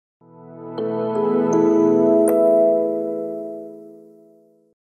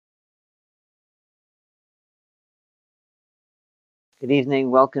Good evening.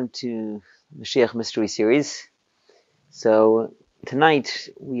 Welcome to Mashiach Mystery Series. So tonight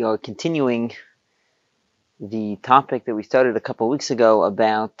we are continuing the topic that we started a couple of weeks ago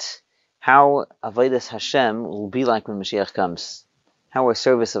about how Avodas Hashem will be like when Mashiach comes, how our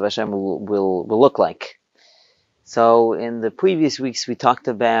service of Hashem will look like. So in the previous weeks we talked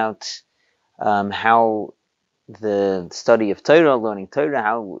about how the study of Torah, learning Torah,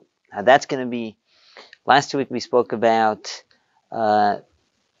 how that's going to be. Last week we spoke about the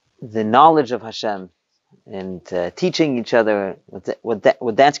knowledge of Hashem and teaching each other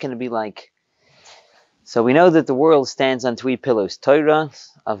what that's going to be like. So we know that the world stands on three pillars: Torah,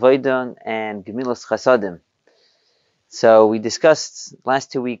 Avodah, and Gemilas Chasadim. So we discussed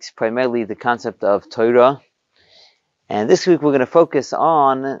last 2 weeks primarily the concept of Torah, and this week we're going to focus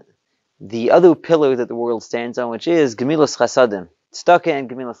on the other pillar that the world stands on, which is Gemilas Chasadim, Tzedakah and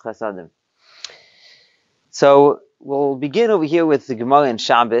Gemilas Chasadim. So we'll begin over here with the Gemara in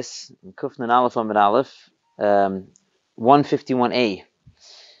Shabbos, Kufnan Aleph Amid Aleph, 151a.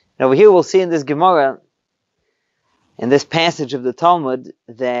 And over here we'll see in this Gemara, in this passage of the Talmud,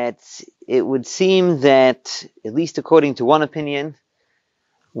 that it would seem that, at least according to one opinion,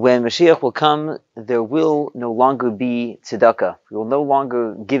 when Mashiach will come, there will no longer be tzedakah. We will no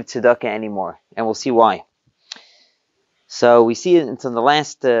longer give tzedakah anymore, and we'll see why. So we see it's on the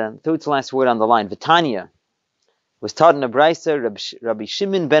last, third to last word on the line. V'tanya was taught in a brayso. Rabbi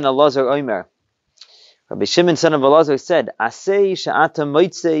Shimon ben Elazar Omer. Rabbi Shimon son of Elazar said, "Asay sha'ata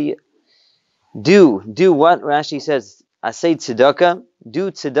moitzei." Do what? Rashi says, "Asay tzedakah."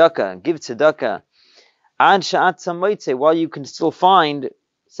 Do tzedakah. Give tzedakah. Ad sha'ata moitzei. While you can still find,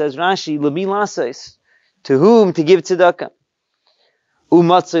 says Rashi, lemi lasos. To whom to give tzedakah?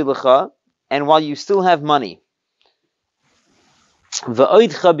 Umatzei lecha. And while you still have money.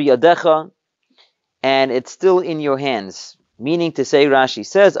 V'oidcha biyadecha. And it's still in your hands. Meaning to say, Rashi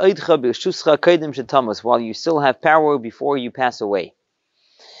says, Oidcha b'shuscha kodim shetamos, while you still have power before you pass away.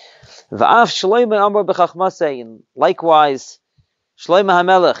 V'af Shlomo amar b'chachmasei, and likewise, Shlomo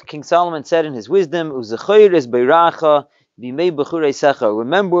HaMelech, King Solomon said in his wisdom, Uzechoyer es beiracha b'mei b'churei secha.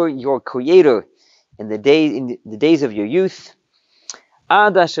 Remember your Creator in the days of your youth.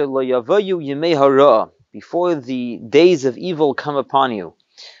 Ad asher lo yavoyu yemei hara, before the days of evil come upon you.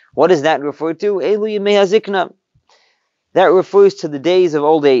 What does that refer to? Elu yemei hazikna. That refers to the days of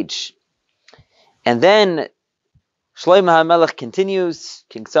old age. And then Shlomo HaMelech continues,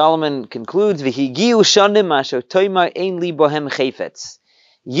 King Solomon concludes, V'higiu shanim asher toimar ein li bohem chayfetz.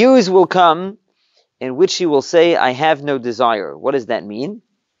 Years will come in which he will say, I have no desire. What does that mean?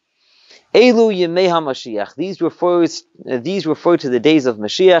 Elu yemei Hamoshiach. These refer to the days of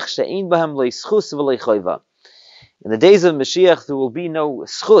Mashiach, she'ein bohem lo yischus v'lo choiva. In the days of Mashiach, there will be no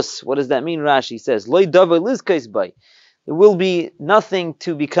schus. What does that mean? Rashi says, Loi davar lizkais bay. There will be nothing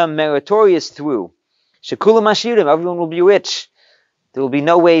to become meritorious through. Shekulam ashirim, everyone will be rich. There will be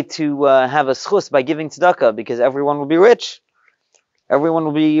no way to have a schus by giving tzedakah, because everyone will be rich. Everyone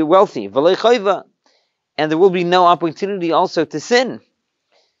will be wealthy. V'lei chayva. And there will be no opportunity also to sin.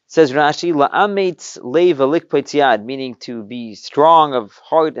 Says Rashi, la'ametz leiv alikpetz yad, meaning to be strong of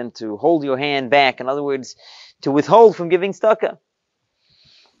heart and to hold your hand back. In other words, to withhold from giving tzedakah.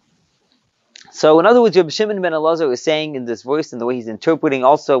 So, in other words, Rabbi Shimon ben Elazar is saying in this verse, and the way he's interpreting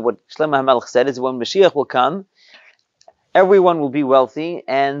also what Shlomo HaMelech said, is when Mashiach will come, everyone will be wealthy,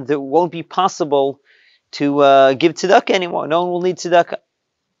 and it won't be possible to give tzedakah anymore. No one will need tzedakah.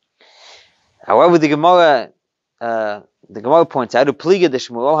 However, the Gemara points out, Upliga de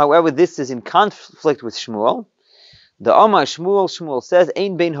Shmuel, however, this is in conflict with Shmuel. The Amar Shmuel says,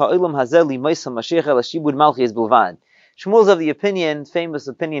 Ein bein ha'olam hazeh li moisa Mashiach el shibud malchis bilvad. Shmuel's of the opinion, famous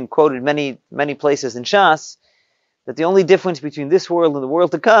opinion quoted many places in Shas, that the only difference between this world and the world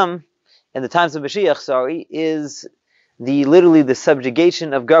to come, and the times of Mashiach, is literally the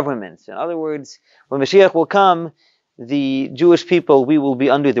subjugation of governments. In other words, when Mashiach will come, the Jewish people, we will be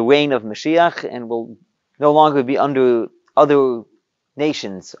under the reign of Mashiach, and will no longer be under other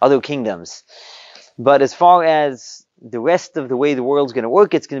nations, other kingdoms. But as far as the rest of the way the world's going to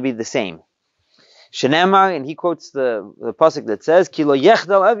work, it's going to be the same. Shenamar, and he quotes the pasuk that says, Kilo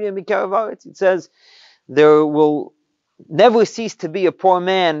yechdal avya mikarav. It says, there will never cease to be a poor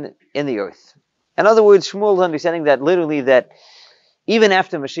man in the earth. In other words, Shmuel's understanding that literally that even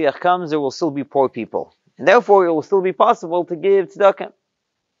after Mashiach comes, there will still be poor people. And therefore, it will still be possible to give tzedakah.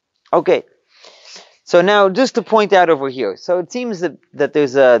 Okay. So now, just to point out over here. So it seems that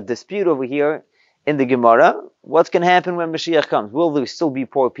there's a dispute over here in the Gemara. What's going to happen when Mashiach comes? Will there still be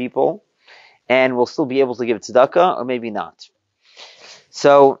poor people? And we'll still be able to give tzedakah, or maybe not.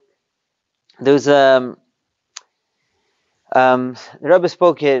 So there's The Rebbe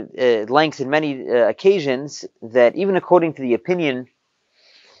spoke at length in many occasions that even according to the opinion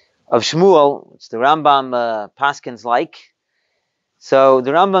of Shmuel, which the Rambam paskins like, so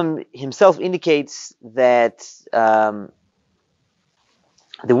the Rambam himself indicates that there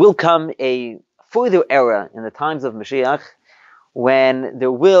will come a further era in the times of Mashiach when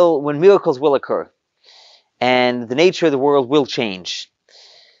miracles will occur and the nature of the world will change.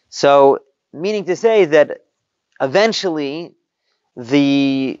 So, meaning to say that eventually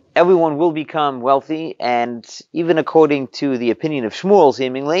everyone will become wealthy, and even according to the opinion of Shmuel,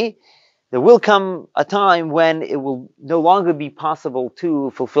 seemingly, there will come a time when it will no longer be possible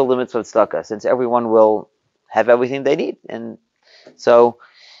to fulfill the mitzvah of tzedakah, since everyone will have everything they need. And so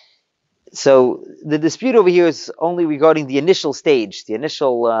the dispute over here is only regarding the initial stage, the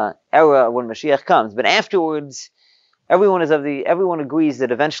initial era when Mashiach comes. But afterwards, everyone agrees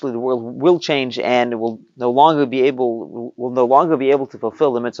that eventually the world will change and will no longer be able to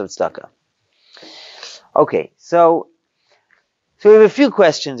fulfill the mitzvah of tzedakah. Okay, so we have a few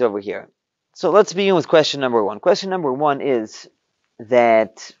questions over here. So let's begin with question number one. Question number one is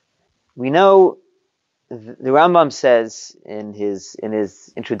that we know the Rambam says in his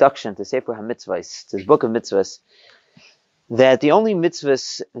introduction to Sefer HaMitzvahs, to his book of mitzvahs, that the only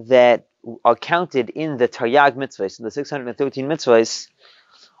mitzvahs that are counted in the Taryag mitzvahs, in the 613 mitzvahs,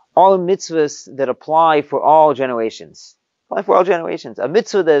 are mitzvahs that apply for all generations. Apply for all generations. A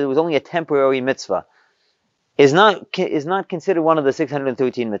mitzvah that was only a temporary mitzvah is not considered one of the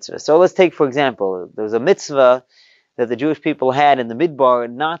 613 mitzvahs. So let's take, for example, there was a mitzvah that the Jewish people had in the Midbar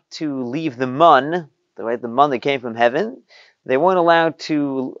not to leave the mun, the mun that came from heaven. They weren't allowed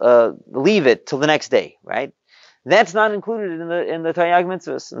to leave it till the next day, right? That's not included in the Taryag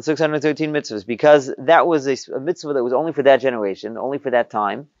mitzvahs, in the 613 mitzvahs, because that was a mitzvah that was only for that generation, only for that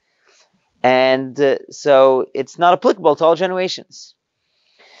time, and so it's not applicable to all generations.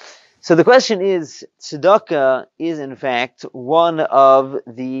 So the question is, tzedakah is in fact one of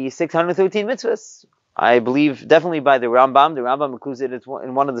the 613 mitzvahs. I believe definitely by the Rambam. The Rambam includes it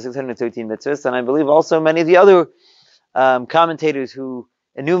in one of the 613 mitzvahs, and I believe also many of the other commentators who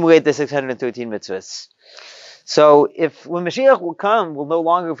enumerate the 613 mitzvahs. So if when Mashiach will come, we'll no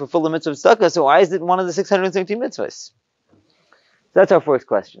longer fulfill the mitzvah of tzedakah, so why is it one of the 613 mitzvahs? That's our first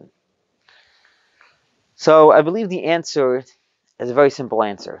question. So I believe the answer is a very simple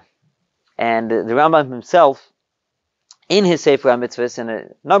answer. And the Rambam himself, in his Sefer HaMitzvahs, in a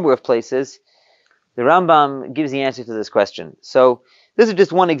number of places, the Rambam gives the answer to this question. So this is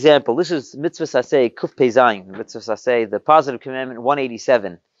just one example. This is Mitzvah Saseh Kuf Pei Zayin, Mitzvah Saseh, the positive commandment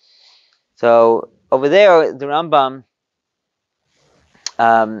 187. So over there, the Rambam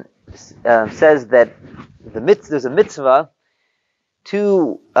says that there's a mitzvah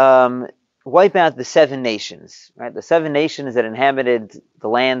to wipe out the 7 nations, right? The 7 nations that inhabited the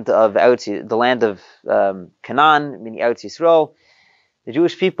land of Canaan, meaning Eretz Yisrael. The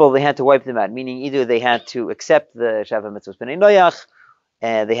Jewish people, they had to wipe them out, meaning either they had to accept the Shavah Mitzvahs B'nai Noach,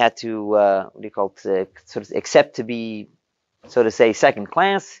 and they had to, sort of accept to be, so to say, second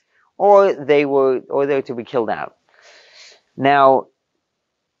class, or they were to be killed out. Now,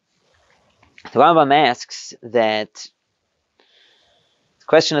 the Rambam asks that the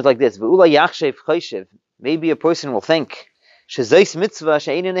question is like this: maybe a person will think, this is a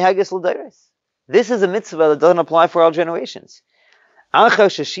mitzvah that doesn't apply for all generations.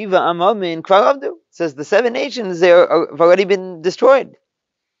 It says the 7 nations have already been destroyed.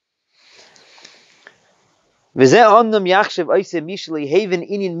 He said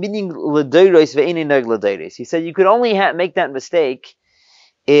you could only make that mistake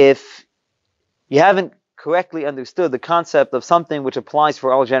if you haven't correctly understood the concept of something which applies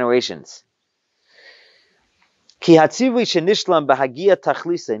for all generations. He says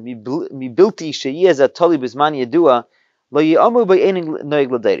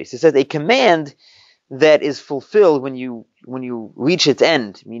a command that is fulfilled when you reach its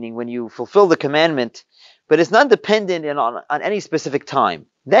end, meaning when you fulfill the commandment, but it's not dependent on any specific time.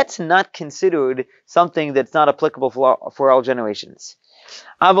 That's not considered something that's not applicable for all generations.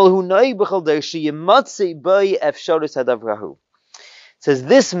 It says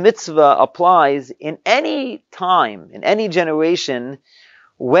this mitzvah applies in any time, in any generation,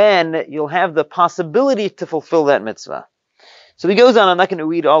 when you'll have the possibility to fulfill that mitzvah. So he goes on. I'm not going to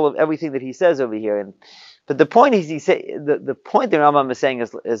read everything that he says over here, but the point is, the point that Rambam is saying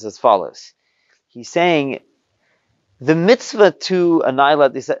is as follows. He's saying the mitzvah to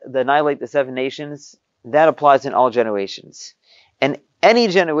annihilate the 7 nations, that applies in all generations, and any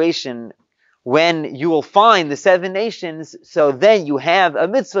generation when you will find the 7 nations, so then you have a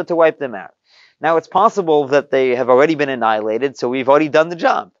mitzvah to wipe them out. Now it's possible that they have already been annihilated, so we've already done the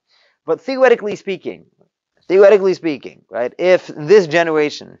job. But theoretically speaking, right, if this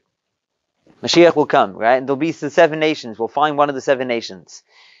generation, Mashiach will come, right, and there'll be the 7 nations, we'll find one of the 7 nations.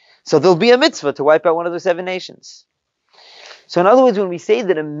 So there'll be a mitzvah to wipe out one of the 7 nations. So in other words, when we say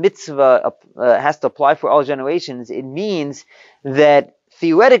that a mitzvah has to apply for all generations, it means that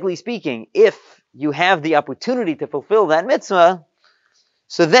theoretically speaking, if you have the opportunity to fulfill that mitzvah,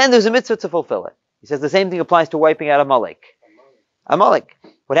 so then there's a mitzvah to fulfill it. He says the same thing applies to wiping out Amalek.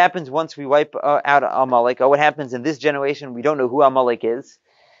 What happens once we wipe out Amalek, or what happens in this generation, we don't know who Amalek is.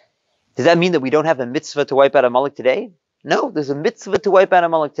 Does that mean that we don't have a mitzvah to wipe out Amalek today? No, there's a mitzvah to wipe out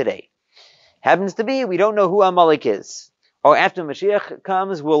Amalek today. Happens to be, we don't know who Amalek is. Or after Mashiach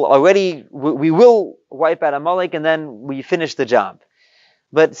comes, we will wipe out Amalek and then we finish the job.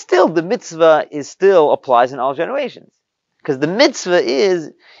 But still, the mitzvah still applies in all generations. Because the mitzvah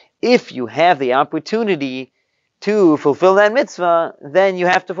is, if you have the opportunity to fulfill that mitzvah, then you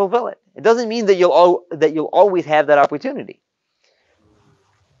have to fulfill it. It doesn't mean that you'll always have that opportunity.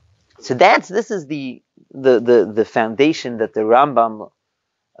 So this is the foundation that the Rambam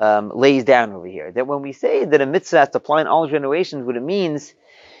lays down over here. That when we say that a mitzvah has to apply in all generations, what it means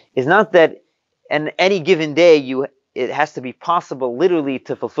is not that in any given day it has to be possible literally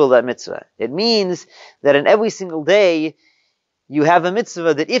to fulfill that mitzvah. It means that in every single day you have a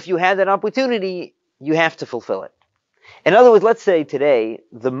mitzvah that if you have that opportunity, you have to fulfill it. In other words, let's say today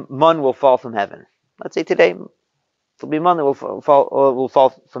the man will fall from heaven. Let's say today there'll be man that will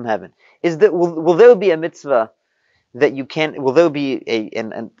fall from heaven. Will there be a mitzvah that you can't? Will there be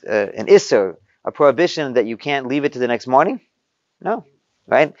an isser, a prohibition that you can't leave it to the next morning? No,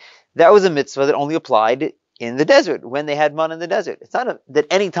 right? That was a mitzvah that only applied in the desert, when they had man in the desert. It's not that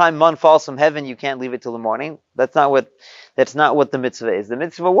any time man falls from heaven, you can't leave it till the morning. That's not what the mitzvah is. The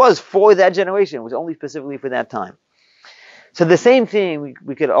mitzvah was for that generation. It was only specifically for that time. So the same thing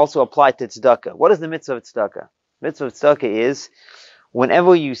we could also apply to tzedakah. What is the mitzvah of tzedakah? Mitzvah of tzedakah is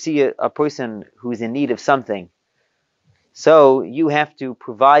whenever you see a person who's in need of something, so you have to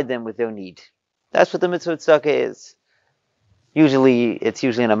provide them with their need. That's what the mitzvah of tzedakah is. It's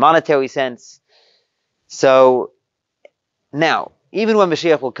usually in a monetary sense. So, now, even when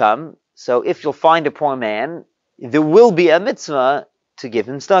Mashiach will come, so if you'll find a poor man, there will be a mitzvah to give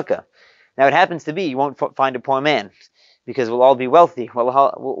him tzedakah. Now, it happens to be you won't find a poor man, because we'll all be wealthy.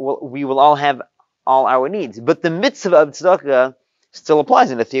 We will all have all our needs. But the mitzvah of tzedakah still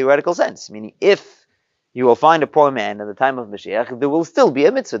applies in a theoretical sense. Meaning, if you will find a poor man at the time of Mashiach, there will still be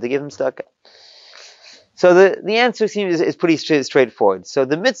a mitzvah to give him tzedakah. So the answer is pretty straightforward. So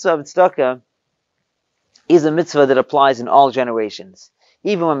the mitzvah of tzedakah is a mitzvah that applies in all generations.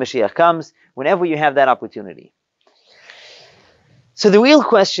 Even when Mashiach comes, whenever you have that opportunity. So the real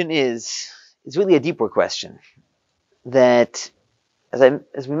question is really a deeper question. That,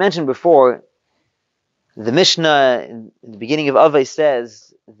 as we mentioned before, the Mishnah in the beginning of Avodas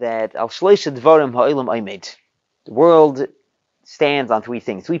says that Al Shloisha Dvarim Ha'olam Omed. The world stands on 3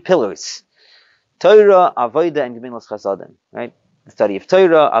 things, 3 pillars. Torah, Avodah, and Gemilas Chasadim. Right? The study of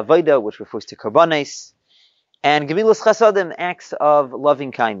Torah, Avodah, which refers to Karbanos, and Gemilas Chasadim, acts of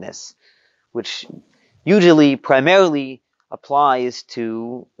loving kindness, which usually primarily refers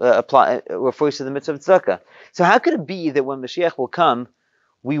to the mitzvah of tzedakah. So how could it be that when Mashiach will come,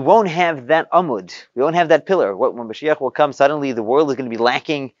 we won't have that amud, we won't have that pillar? When Mashiach will come, suddenly the world is going to be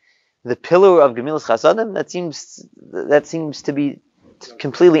lacking the pillar of Gemilas Chasadim? That seems to be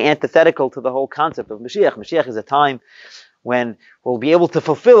completely antithetical to the whole concept of Mashiach. Mashiach is a time when we'll be able to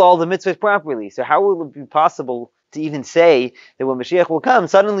fulfill all the mitzvahs properly. So how will it be possible to even say that when Mashiach will come,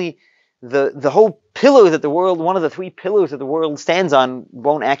 suddenly the whole pillar that the world, one of the 3 pillars that the world stands on,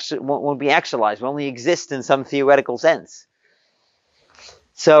 won't be actualized, will only exist in some theoretical sense?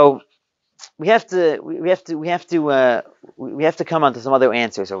 So we have to come onto some other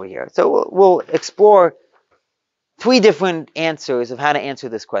answers over here. So we'll explore 3 different answers of how to answer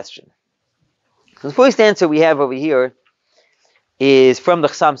this question. So the first answer we have over here is from the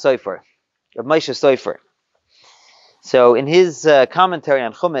Chassam Sofer, of Moshe Sofer. So in his commentary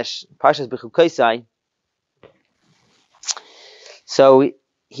on Chumash, Parshas B'chukoisai, so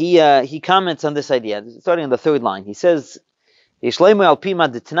he comments on this idea, starting on the 3rd line. He says, "Yishleimu al pima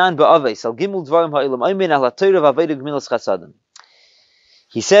detnan ba'aves al gimul dvarim ha'olam omen al ha'torah v'avodah gemilas chasadim."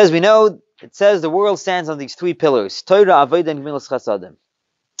 He says, it says the world stands on these 3 pillars, Torah, Avodah, and Gemilas Chasadim.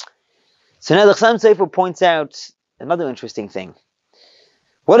 So now the Chassam Sofer points out another interesting thing.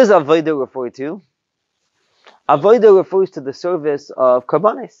 What does Avodah refer to? Avodah refers to the service of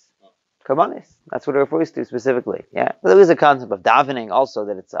Karbanos. That's what it refers to specifically. Yeah, there is a concept of davening also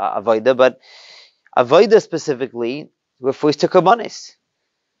that it's Avodah, but Avodah specifically refers to Karbanis.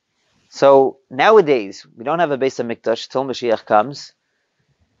 So nowadays, we don't have a Beis HaMikdash till Mashiach comes.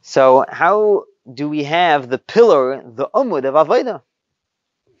 So how do we have the pillar, the Umud of Avodah?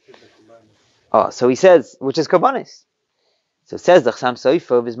 Oh, so he says, which is Karbanis. So it says the Chasam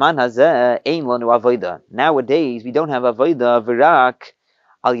Sofer Bizman Hazeh Ein Lanu Avodah. Nowadays we don't have Avodah Virak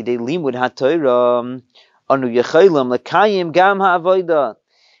Al Yidei Limud HaTorah Anu Yecholim Lekayim Gam HaAvodah.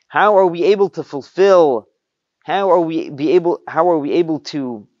 How are we able to fulfill? How are we able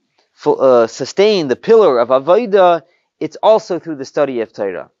to sustain the pillar of Avodah? It's also through the study of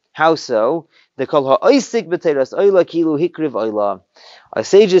Torah. How so? They call ha'oisik b'teiras oila kilu hikriv oila. Our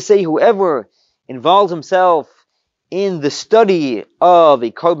sages say whoever involves himself in the study of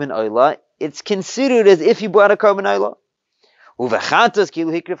a korban oila, it's considered as if he brought a korban oila. Uvechatas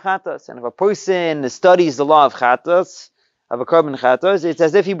kilu hikriv chatas. And if a person studies the law of chatas, of a korban chatas, it's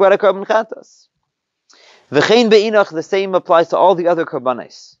as if he brought a korban chatas. V'chein be'inach, the same applies to all the other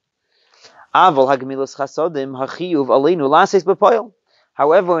korbanos. Aval hagmilas chasodim hachiyuv aleinu lases b'poil.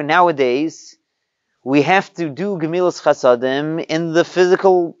 However, nowadays, we have to do Gemilas Chasadim in the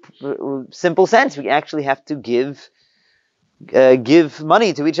physical, simple sense. We actually have to give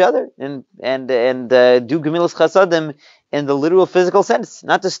money to each other and do Gemilas Chasadim in the literal physical sense,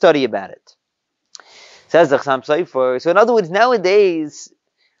 not to study about it. Says the Chasam Sofer. So in other words, nowadays,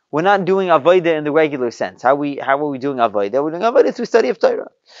 we're not doing Avodah in the regular sense. How are we doing Avodah? We're doing Avodah through study of Torah.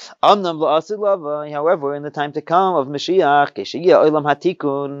 However, in the time to come of Mashiach, Olam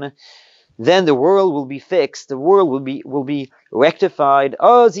Hatikun, then the world will be fixed. The world will be rectified.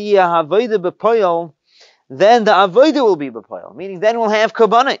 Then the Avodah will be B'poil, meaning then we'll have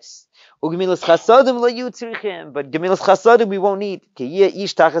Karbanos. But Gemilas Chasadim we won't need,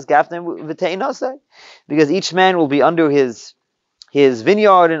 because each man will be under his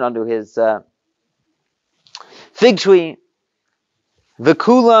vineyard and under his fig tree.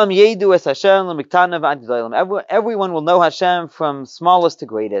 V'kulam yedu es Hashem l'miktana v'ad gedolim. Everyone will know Hashem from smallest to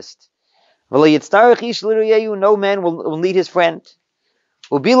greatest. No man will need his friend.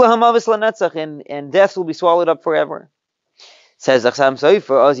 And death will be swallowed up forever. Says Achsam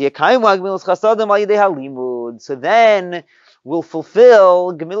Sofer, so then we'll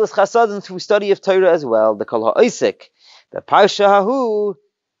fulfill Gemilas Chasadim through study of Torah as well. The Kol HaOisik, the Parsha Hahu,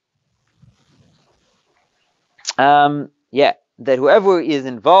 that whoever is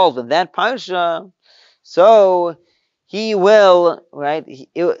involved in that Parsha, so he will, right,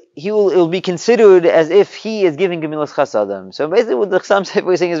 it will be considered as if he is giving Gemilas Chasadim. So basically what the Chasam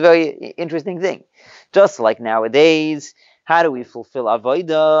Sofer is saying is a very interesting thing. Just like nowadays, how do we fulfill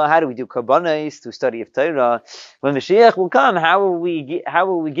Avodah? How do we do Karbanos through study of Torah? When Mashiach will come, how will we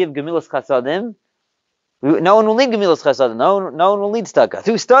give Gemilas Chasadim? No one will need Gemilas Chasadim. No one will need Tzedakah.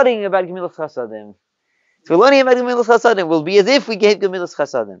 Through studying about Gemilas Chasadim. So learning about Gemilas Chasadim will be as if we gave Gemilas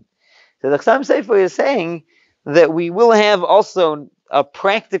Chasadim. So the Chasam Sofer is saying that we will have also a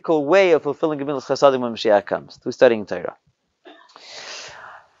practical way of fulfilling Gemilas Chasadim when Mashiach comes, through studying Torah.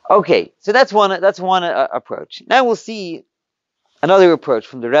 Okay, so that's one approach. Now we'll see another approach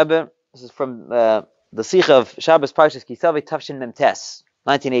from the Rebbe. This is from the Sikh of Shabbos Parshas Kisavei Tafshin Memtes,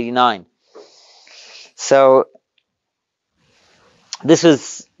 1989. So this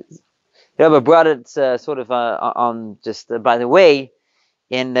was, the Rebbe brought it sort of on just by the way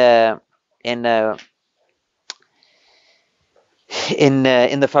in the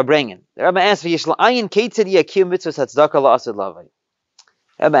Farbrengen. The Rebbe asks, "V'yishla ayin keitzad yakir mitzvahs hatzdaka la'asad lavai."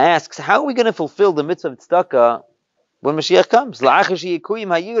 The Rebbe asks, how are we going to fulfill the mitzvah of tzedakah when Mashiach comes?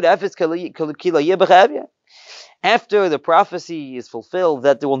 After the prophecy is fulfilled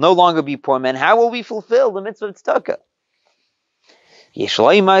that there will no longer be poor men, how will we fulfill the mitzvah of tzedakah?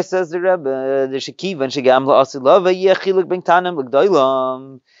 Yeshloimai, says the Rebbe,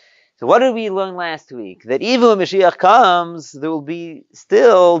 so what did we learn last week? That even when Mashiach comes, there will be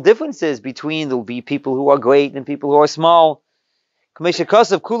still differences between, there will be people who are great and people who are small. As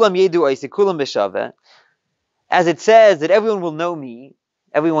it says that everyone will know me,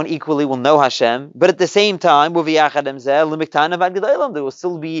 everyone equally will know Hashem, but at the same time, there will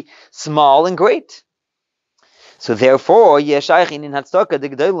still be small and great. So therefore, it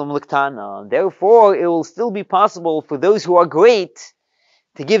will still be possible for those who are great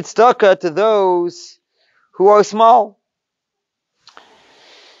to give tzedakah to those who are small.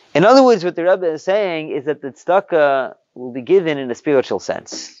 In other words, what the Rebbe is saying is that the tzedakah will be given in a spiritual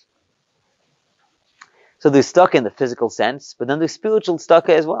sense. So there's tzedakah in the physical sense, but then there's spiritual tzedakah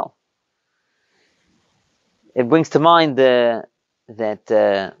as well. It brings to mind that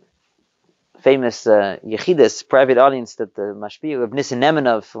famous Yechidus, private audience that the Mashpir of Nissen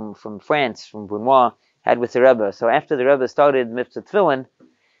Nemenov from France, from Brunois, had with the Rebbe. So after the Rebbe started Mitzvah Tefillin,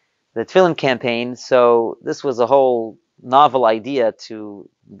 the Tefillin campaign, so this was a whole novel idea to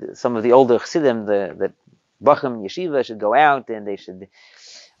some of the older Chassidim, that Bachim Yeshiva should go out and they should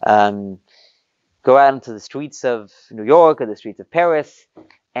go out into the streets of New York or the streets of Paris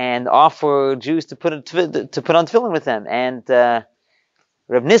and offer Jews to put on tefillin with them. And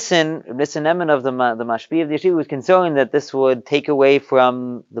Reb Nissen Emen of the Mashpia of the Yeshiva was concerned that this would take away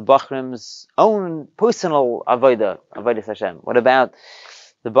from the Bachrim's own personal avodas Hashem. What about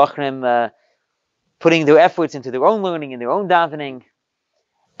the Bachrim putting their efforts into their own learning and their own davening?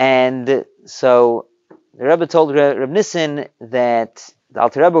 And so the Rebbe told Reb Nissen that the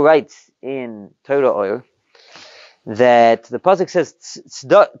Alter Rebbe writes in Torah Oyer that the pasuk says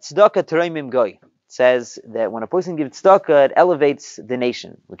tzedakah tereimim goy. It says that when a person gives tzedakah, it elevates the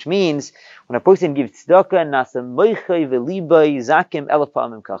nation, which means when a person gives tzedakah, nasa moichay v'libay zakim elef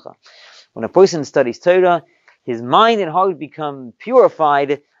pa'amim kacha. When a person studies Torah, his mind and heart become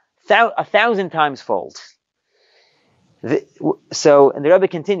purified 1,000 times fold. And the Rebbe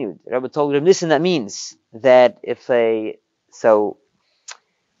continued. The Rebbe told Reb Nissen that means that the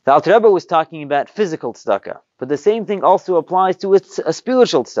Alter Rebbe was talking about physical tzedakah, but the same thing also applies to a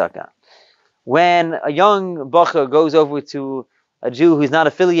spiritual tzedakah. When a young bacher goes over to a Jew who's not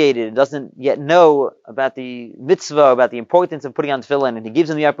affiliated and doesn't yet know about the mitzvah, about the importance of putting on tefillin, and he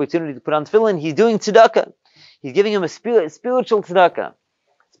gives him the opportunity to put on tefillin, he's doing tzedakah. He's giving him a spiritual tzedakah.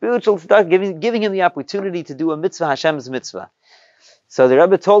 Spiritual tzedakah, giving him the opportunity to do a mitzvah, Hashem's mitzvah. So the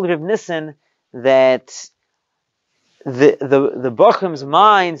Rebbe told Reb Nissen that the Bachrim's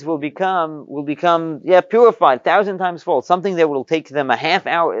minds will become purified 1,000 times fold. Something that will take them a half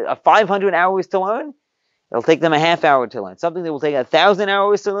hour, 500 hours to learn, it'll take them a half hour to learn. Something that will take 1,000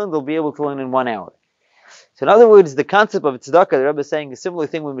 hours to learn, they'll be able to learn in 1 hour. So in other words, the concept of tzedakah, the Rebbe is saying a similar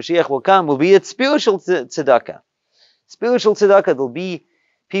thing when Mashiach will come, will be a spiritual tzedakah. Spiritual tzedakah, there'll be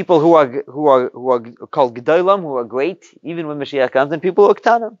people who are called gedolim, who are great, even when Mashiach comes, and people who are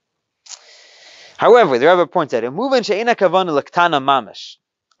ktanim. However, the Rebbe points out,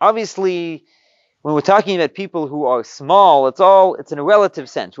 obviously, when we're talking about people who are small, it's in a relative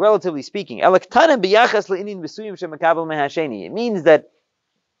sense, relatively speaking. It means that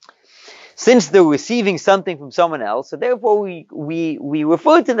since they're receiving something from someone else, so therefore we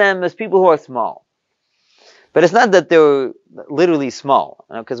refer to them as people who are small. But it's not that they're literally small,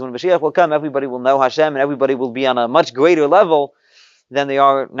 because when Mashiach will come, everybody will know Hashem and everybody will be on a much greater level than they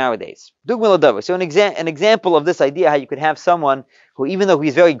are nowadays. So an example of this idea, how you could have someone who, even though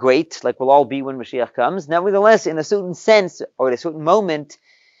he's very great, like we'll all be when Mashiach comes, nevertheless, in a certain sense, or at a certain moment,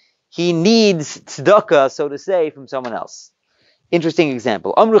 he needs tzedakah, so to say, from someone else. Interesting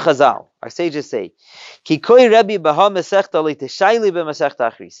example. Amru Chazal, our sages say, Ki koi Rebbe baha mesechta li teshayli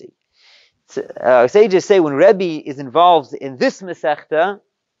b'mesechta achrisi. Our sages say when Rebbe is involved in this mesechta,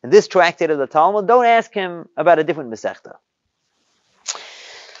 in this tractate of the Talmud, don't ask him about a different mesechta.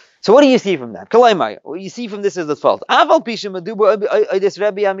 So what do you see from that? What you see from this is as follows. We're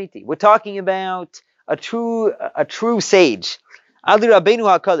talking about a true sage.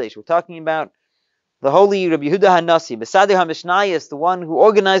 We're talking about the holy Rabbi Yehuda Hanasi, Besader HaMishnayos, the one who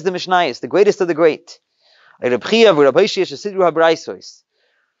organized the Mishnayos, the greatest of the great. Or Rabbi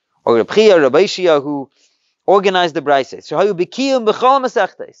Shia, who organized the Braisos.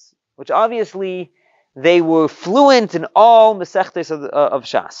 Which obviously they were fluent in all Masechtes of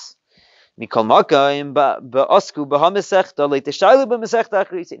Shas.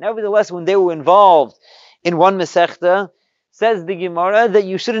 Nevertheless, when they were involved in one Masechta, says the Gemara that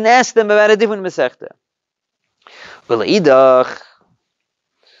you shouldn't ask them about a different Masechta. On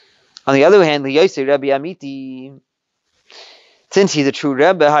the other hand, Rabbi Amiti, since he's a true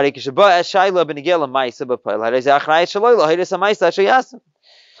Rebbe,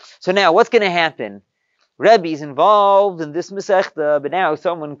 so now what's going to happen? Rebbe's involved in this Masechta, but now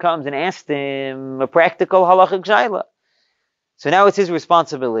someone comes and asks him a practical halachic shayla. So now it's his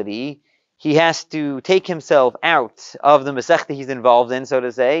responsibility. He has to take himself out of the Masechta he's involved in, so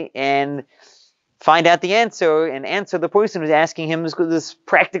to say, and find out the answer, and answer the person who's asking him this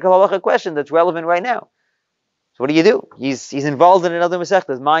practical halachic question that's relevant right now. So what do you do? He's involved in another Masechta.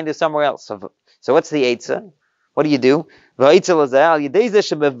 His mind is somewhere else. So what's the Eitzah? What do you do? What does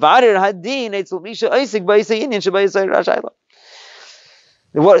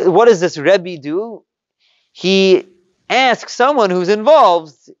this Rebbe do? He asks someone who's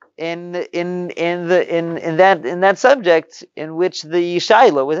involved in that subject in which the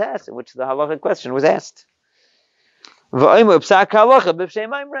Shaila was asked, in which the halachic question was asked. And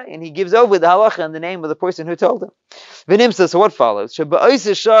he gives over the halacha in the name of the person who told him. So what follows? So it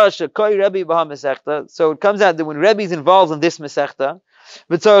comes out that when Rebbe is involved in this mesechta,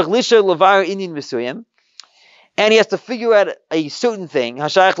 and he has to figure out a certain thing,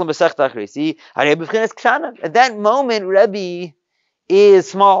 at that moment Rebbe is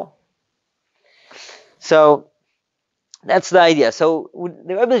small. So that's the idea. So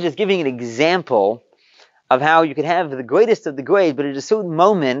the Rebbe is just giving an example of how you can have the greatest of the great, but at a certain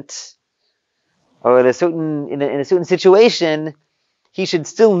moment, or at a certain in a certain situation, he should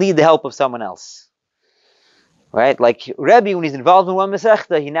still need the help of someone else, right? Like Rebbe, when he's involved in one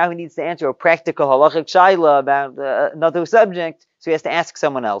masechta, he needs to answer a practical halachic shaila about another subject, so he has to ask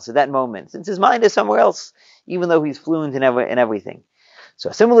someone else at that moment, since his mind is somewhere else, even though he's fluent in everything. So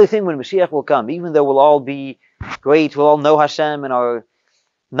a similar thing when Mashiach will come, even though we'll all be great, we'll all know Hashem, and our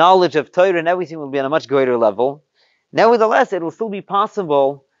knowledge of Torah and everything will be on a much greater level. Nevertheless, it will still be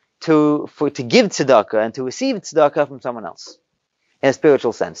possible to give tzedakah and to receive tzedakah from someone else in a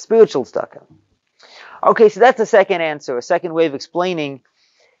spiritual sense, spiritual tzedakah. Okay, so that's the second answer, a second way of explaining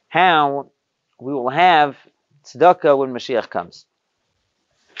how we will have tzedakah when Mashiach comes.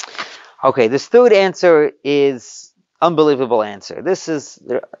 Okay, this third answer is unbelievable answer. This is,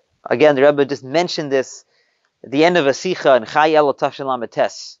 again, the Rebbe just mentioned this at the end of a Sikha in Chai Elul Tafshin Lamed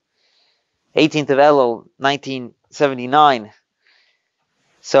Tes, 18th of Elul, 1979.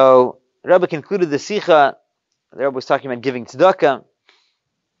 So the Rebbe concluded the Sikha. The Rebbe was talking about giving tzedakah.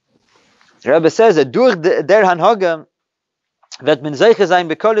 The Rebbe says that durch der Hanhaga wird man zeiche sein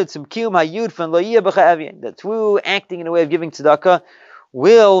bekodet zum Kiyum hayud von lo yeh b'cha'avyin, that through acting in a way of giving tzedakah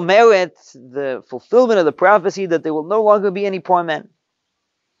will merit the fulfillment of the prophecy that there will no longer be any poor men.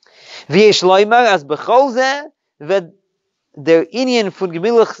 V'yesh loymar as b'chol zeh wird der inyan von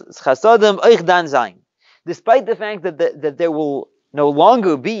gemilach chasadim euch dan sein. Despite the fact that there will no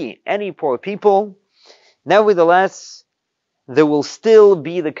longer be any poor people, nevertheless, there will still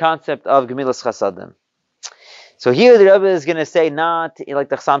be the concept of gemilas chasadim. So here the Rebbe is going to say, not like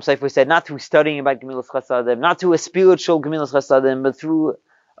the Chassam Sefer said, not through studying about gemilas chasadim, not through a spiritual gemilas chasadim, but through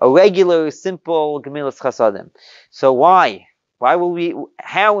a regular, simple gemilas chasadim. So why?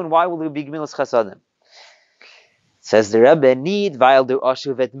 How and why will there be gemilas chasadim? Says the Rebbe,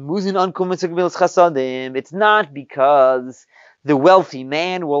 it's not because the wealthy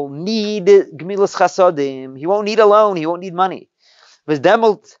man will need gemilas chasadim. He won't need a loan. He won't need money. Is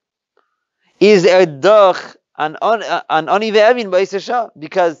doch an ani ve'evin b'yisasha,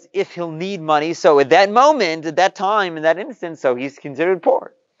 because if he'll need money, so at that moment, at that time, in that instance, so he's considered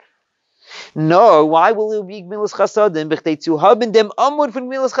poor. No, why will there be gemilas chasadim? B'chtei zu haben dem amud von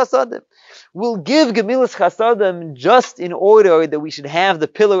gemilas chasadim. We'll give gemilas chasadim just in order that we should have the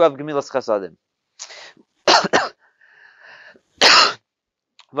pillar of gemilas chasadim.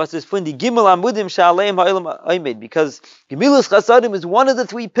 Was is von die Gimel amudim sha'aleim ha'olam ha'omed, because gemilas chasadim is one of the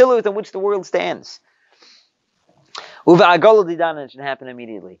three pillars on which the world stands. Uva agala didana, it should happen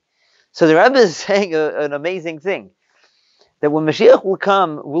immediately. So the Rebbe is saying an amazing thing, that when Mashiach will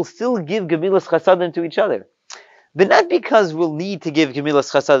come, we'll still give gemilas chasadim to each other, but not because we'll need to give gemilas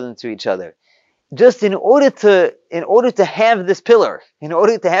chasadim to each other. Just in order to have this pillar, in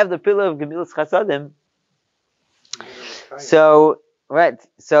order to have the pillar of gemilas chasadim. So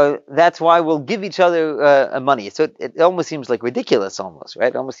that's why we'll give each other money. So it almost seems like ridiculous, almost,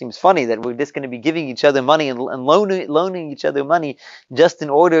 right? It almost seems funny that we're just going to be giving each other money and loaning each other money just in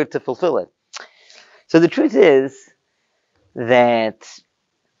order to fulfill it. So the truth is that,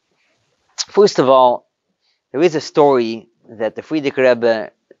 first of all, there is a story that the Frierdiker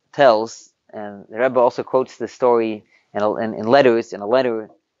Rebbe tells, and the Rebbe also quotes the story in letters, in a letter,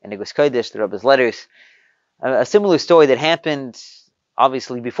 in Igros Kodesh, the Rebbe's letters, a similar story that happened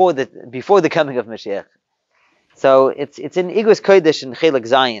obviously before the coming of Mashiach. So it's in Igros Kodesh in Chelek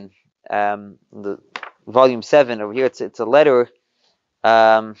Zayin, the volume 7 over here. It's a letter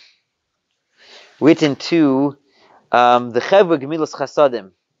written to the Chevra Gemilas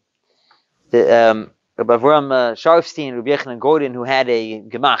Chasadim, the Rabbi Avram Sharfstein, Rabbi Yochanan Gordon, who had a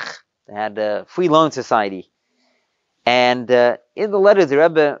gemach, they had a free loan society. And in the letter, the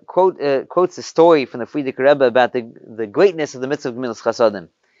Rebbe quotes a story from the Frierdiker Rebbe about the greatness of the mitzvah of Gemilas Chasadim.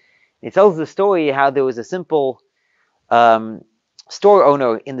 He tells the story how there was a simple store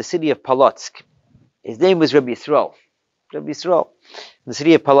owner in the city of Polotsk. His name was Rabbi Yisrael. Rabbi Yisrael. In the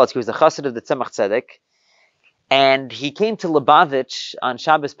city of Polotsk, he was the chassid of the Tzemach Tzedek. And he came to Lubavitch on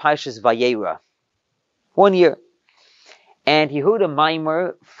Shabbos Parshas Vayera, 1 year. And he heard a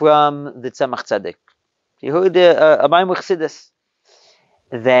mimer from the Tzemach Tzedek. He heard a mimer chassidus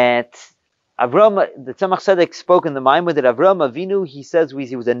that Avraham, the Tzemach Tzedek spoke in the Maimon that Avraham Avinu, he says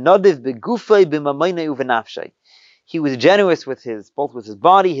he was a nadiv begufay b'mamayne uvenafshay. He was generous with both with his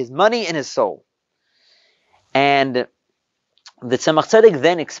body, his money, and his soul. And the Tzemach Tzedek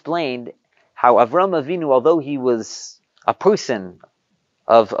then explained how Avraham Avinu, although he was a person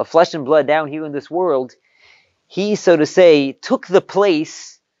of flesh and blood down here in this world, he, so to say, took the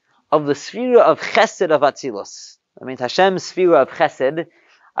place of the sphere of chesed of Atzilus. I mean, Hashem's sphere of chesed.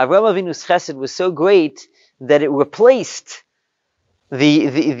 Avraham Avinu's chesed was so great that it replaced what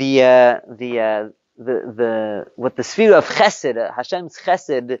the sphere of chesed, Hashem's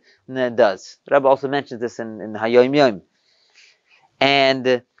chesed, does. The Rebbe also mentions this in Hayoim Yom.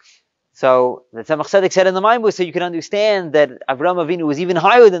 And so the Tzemach Tzedek said in the Maimon, so you can understand that Avraham Avinu was even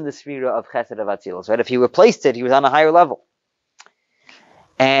higher than the sphere of chesed of Atzilus, right? If he replaced it, he was on a higher level.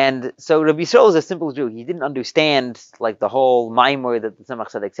 And so Rabbi Yisrael is a simple Jew. He didn't understand like the whole Maimor that the Tzemach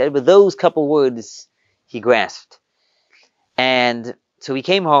Tzedek said, but those couple words he grasped. And so he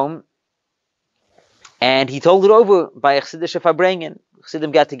came home and he told it over by a Chassidish Farbrengen.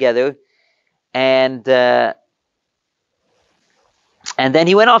 Chassidim got together and then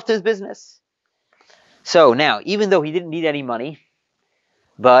he went off to his business. So now, even though he didn't need any money,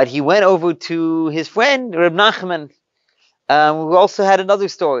 but he went over to his friend Reb Nachman, who also had another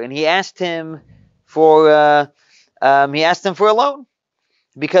story, and he asked him for a loan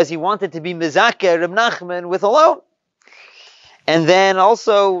because he wanted to be mezakeh Reb Nachman with a loan. And then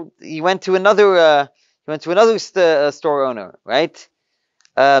also he went to another store owner, right?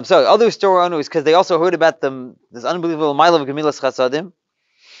 Other store owners, because they also heard about this unbelievable mile of Gemilas Chasadim.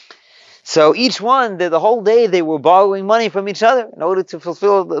 So each one, the whole day, they were borrowing money from each other in order to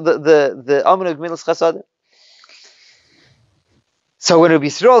fulfill the Amun of Gemilas Chasadim. So when Rabbi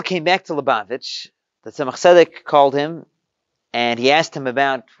Yisrael came back to Lubavitch, the Tzemach Tzedek called him, and he asked him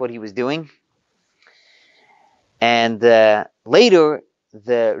about what he was doing. And later,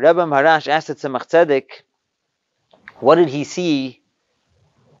 the Rebbe Maharash asked the Tzemach Tzedek, what did he see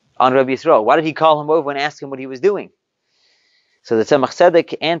on Rabbi Yisrael? Why did he call him over and ask him what he was doing? So the Tzemach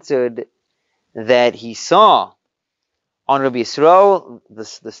Tzedek answered that he saw on Rabbi Yisrael,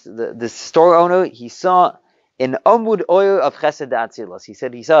 the store owner, he saw an Amud Oyer of Chesed Atzilus. He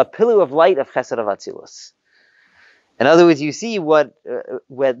said he saw a pillar of light of Chesed of Atzilus. In other words, you see what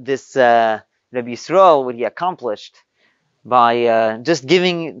this Rabbi Yisrael, what he accomplished by just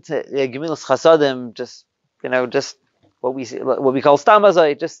giving Gemilas Chasadim, just what we call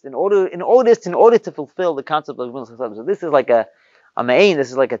stamazai, just in order to fulfill the concept of Gemilas Chasadim. So this is like a ma'ain,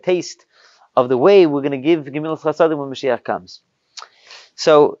 this is like a taste of the way we're going to give Gemilas Chasadim when Mashiach comes.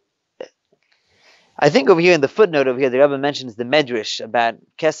 So I think over here in the footnote over here, the Rebbe mentions the Medrash about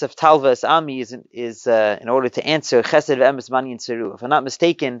Kesef Talvas Ami is in order to answer Chesed ve'emes mani and Seru. If I'm not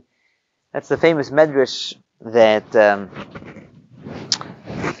mistaken, that's the famous Medrash that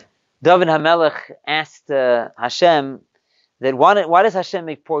David HaMelech asked Hashem that why does Hashem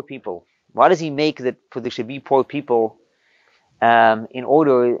make poor people? Why does He make that there should be poor people? In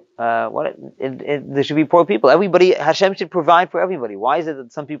order, there should be poor people. Everybody, Hashem should provide for everybody. Why is it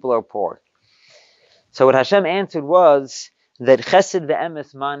that some people are poor? So what Hashem answered was that Chesed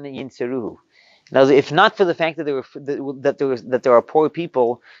ve'emes man yinseruhu. Now, if not for the fact that there are poor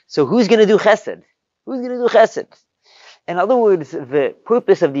people, so who's going to do Chesed? Who's going to do Chesed? In other words, the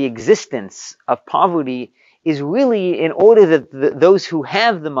purpose of the existence of poverty is really in order that those who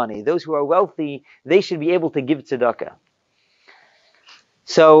have the money, those who are wealthy, they should be able to give tzedakah.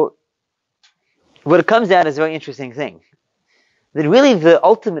 So, what it comes out is a very interesting thing. That really the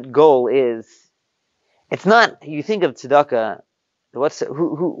ultimate goal is, it's not, you think of tzedakah, what's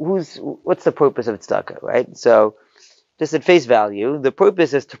the purpose of tzedakah, right? So, just at face value, the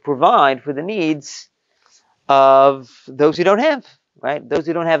purpose is to provide for the needs of those who don't have, right? Those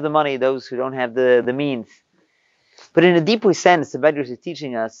who don't have the money, those who don't have the means. But in a deeper sense, the Medrash is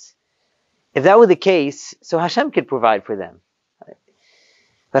teaching us, if that were the case, so Hashem could provide for them. Right?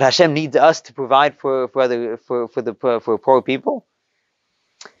 But Hashem needs us to provide for poor people.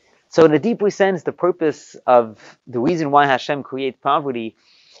 So in a deeper sense, the purpose of the reason why Hashem creates poverty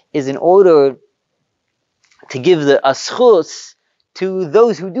is in order to give the aschus to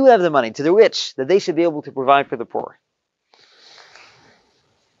those who do have the money, to the rich, that they should be able to provide for the poor.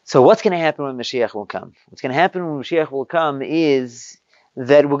 So what's going to happen when Mashiach will come? What's going to happen when Mashiach will come is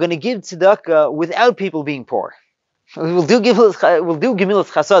that we're going to give tzedakah without people being poor. We'll do Gemilas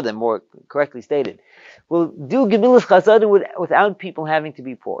Chasadim, more correctly stated. We'll do Gemilas Chasadim without people having to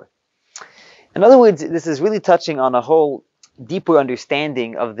be poor. In other words, this is really touching on a whole deeper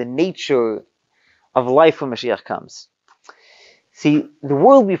understanding of the nature of life when Mashiach comes. See, the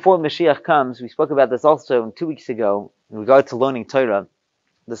world before Mashiach comes, we spoke about this also 2 weeks ago in regard to learning Torah.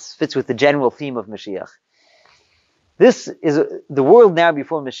 This fits with the general theme of Mashiach. This is the world now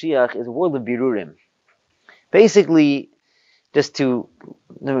before Mashiach is a world of birurim. Basically, just to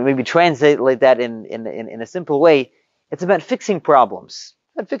maybe translate that in a simple way, it's about fixing problems.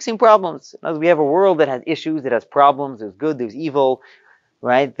 About fixing problems. We have a world that has issues, that has problems. There's good, there's evil,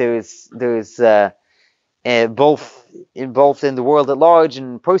 right? There's both in the world at large,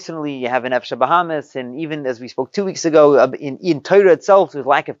 and personally, you have an Nefesh Bahamas, and even as we spoke 2 weeks ago, in Torah itself, there's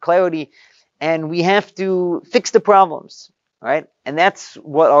lack of clarity, and we have to fix the problems, right? And that's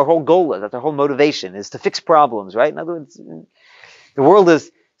what our whole goal is. That's our whole motivation, is to fix problems, right? In other words, the world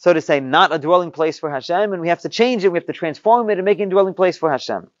is, so to say, not a dwelling place for Hashem, and we have to change it, we have to transform it and make it a dwelling place for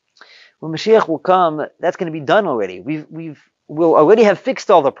Hashem. When Mashiach will come, that's going to be done already. We'll already have fixed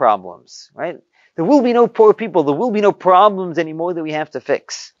all the problems, right? There will be no poor people. There will be no problems anymore that we have to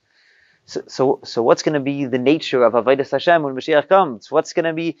fix. So what's going to be the nature of Avodas Hashem when Mashiach comes? What's going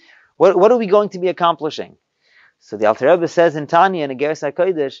to be, what are we going to be accomplishing? So the Alter Rebbe says in Tanya, in Igeres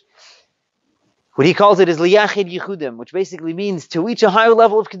HaKodesh, what he calls it is liyachid yichudim, which basically means to reach a higher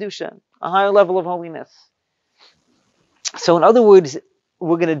level of kedusha, a higher level of holiness. So in other words,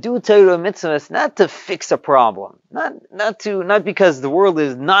 we're going to do Torah mitzvahs not to fix a problem, not because the world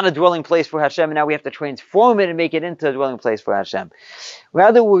is not a dwelling place for Hashem and now we have to transform it and make it into a dwelling place for Hashem.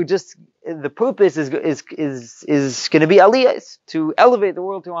 Rather, the purpose is going to be aliyahs, to elevate the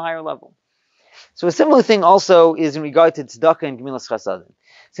world to a higher level. So a similar thing also is in regard to tzedakah and gemilas chasadim.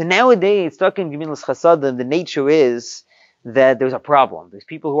 So nowadays, tzedakah and gemilas chasadim, the nature is that there's a problem. There's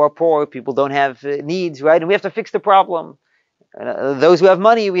people who are poor, people don't have needs, right? And we have to fix the problem. Those who have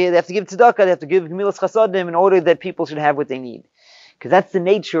money, they have to give tzedakah, they have to give gemilas chasadim in order that people should have what they need. Because that's the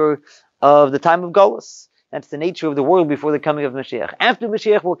nature of the time of Golus. That's the nature of the world before the coming of Mashiach. After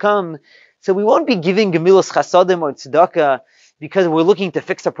Mashiach will come, so we won't be giving gemilas chasadim or tzedakah because we're looking to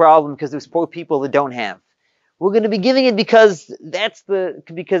fix a problem because there's poor people that don't have. We're going to be giving it because like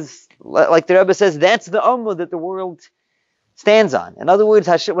the Rebbe says, that's the ummah that the world stands on. In other words,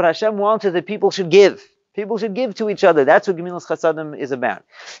 what Hashem wants is that people should give. People should give to each other. That's what gemilas chasadim is about.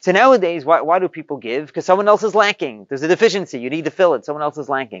 So nowadays, why do people give? Because someone else is lacking. There's a deficiency. You need to fill it. Someone else is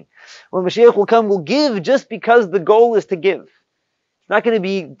lacking. When Mashiach will come, we'll give just because the goal is to give. It's not going to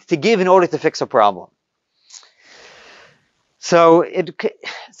be to give in order to fix a problem. So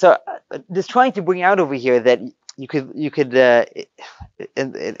just trying to bring out over here that you could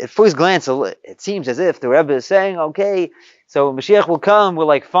at first glance, it seems as if the Rebbe is saying, okay, so when Mashiach will come,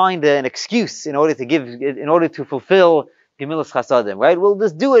 we'll find an excuse in order to fulfill gemilas chasadim, right? We'll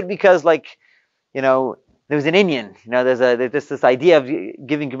just do it because there's an Inyan, there's this idea of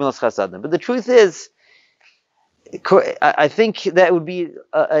giving gemilas chasadim. But the truth is, I think that would be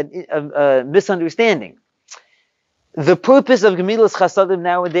a misunderstanding. The purpose of gemilas chasadim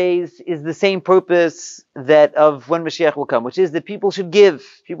nowadays is the same purpose that of when Mashiach will come, which is that people should give.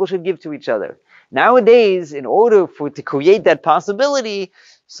 People should give to each other. Nowadays, in order to create that possibility,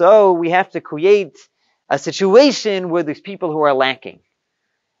 so we have to create a situation where there's people who are lacking.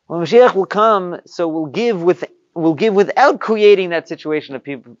 When Mashiach will come, so we'll give without creating that situation of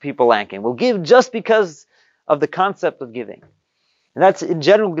people lacking. We'll give just because of the concept of giving. And that's in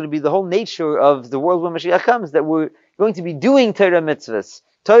general going to be the whole nature of the world when Mashiach comes, that we're going to be doing Torah mitzvahs.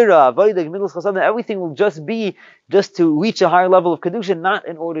 Torah, Avodah, gemilas chasadim, everything will just be to reach a higher level of kedusha, not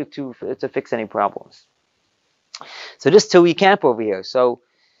in order to fix any problems. So just to recap over here, so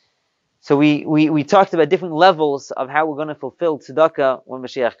we talked about different levels of how we're going to fulfill tzedakah when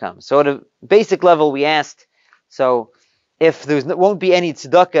Mashiach comes. So at a basic level, we asked, so if there won't be any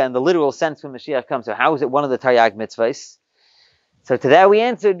tzedakah in the literal sense when Mashiach comes, so how is it one of the Taryag mitzvahs? So to that we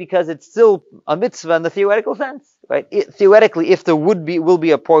answered because it's still a mitzvah in the theoretical sense, right? Theoretically, if there will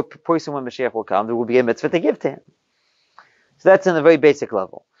be a poor person when Mashiach will come, there will be a mitzvah to give to him. So that's in a very basic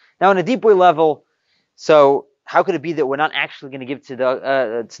level. Now, on a deeper level, so how could it be that we're not actually going to give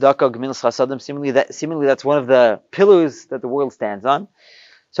tzedakah, gemilas chasadim? Seemingly that's one of the pillars that the world stands on.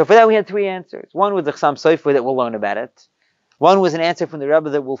 So for that we had three answers. One was the Chassam Sofer that we'll learn about it. One was an answer from the Rebbe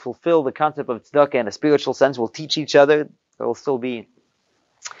that will fulfill the concept of tzedakah in a spiritual sense. We'll teach each other. There will still be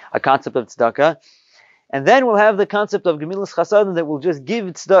a concept of tzedakah. And then we'll have the concept of gemilas chasadim that will just give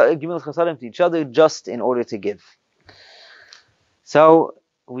gemilas chasadim to each other just in order to give. So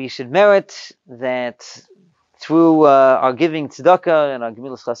we should merit that through our giving tzedakah and our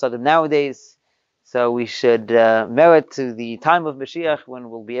gemilas chasadim nowadays. So we should merit to the time of Mashiach when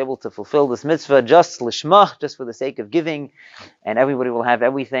we'll be able to fulfill this mitzvah just lishmach, just for the sake of giving, and everybody will have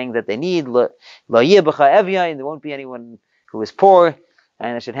everything that they need. Lo yeh b'cha evya, and there won't be anyone who is poor,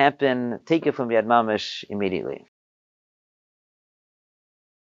 and it should happen, take it from Yad Mamish immediately.